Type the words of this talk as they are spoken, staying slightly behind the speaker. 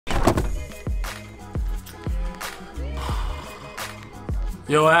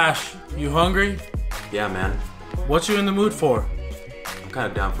Yo, Ash, you hungry? Yeah, man. What you in the mood for? I'm kind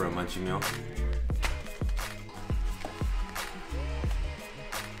of down for a Munchie Meal.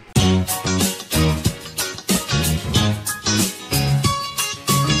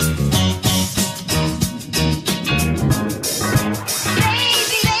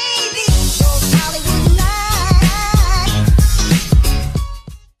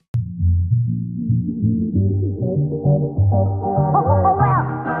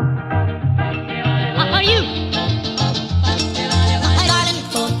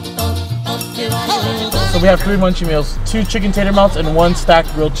 So we have 3 Munchie Meals, 2 chicken tater melts, and 1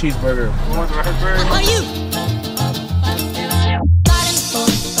 stacked grilled cheeseburger.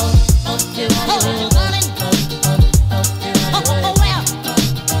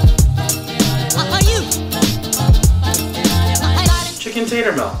 Chicken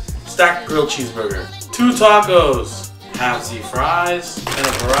tater melt, stacked grilled cheeseburger, 2 tacos, half-Z fries, and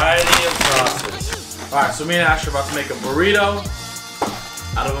a variety of sauces. Alright, so me and Ash are about to make a burrito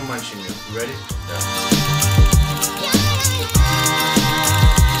out of a Munchie Meal. You ready? Yeah.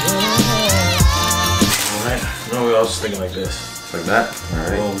 Alright, no, we all just thinking like this. Like that?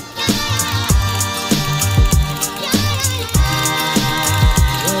 Alright. Boom.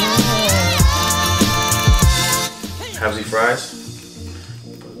 Half-Z fries.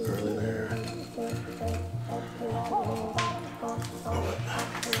 Put curl in there.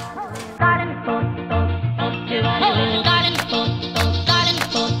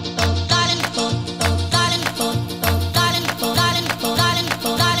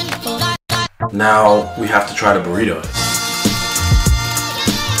 Now we have to try the burrito.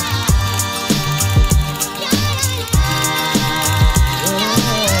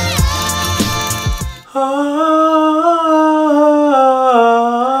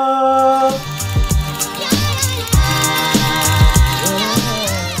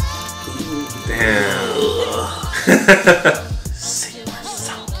 Damn. Secret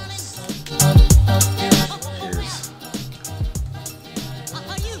sauce. Cheers.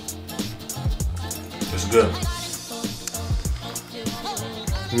 It's good.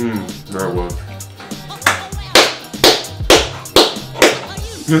 Very well.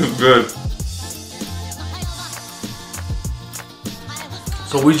 This is good.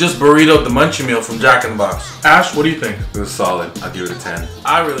 So we just burritoed the Munchie Meal from Jack in the Box. Ash, what do you think? It was solid. I'd give it a 10.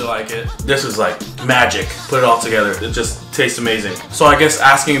 I really like it. This is like magic. Put it all together. It just tastes amazing. So I guess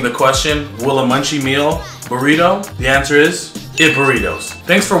asking the question, will a Munchie Meal burrito? The answer is, it burritos.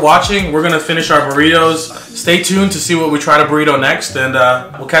 Thanks for watching. We're gonna finish our burritos. Stay tuned to see what we try to burrito next, and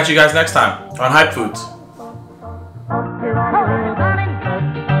we'll catch you guys next time on HypeFoods.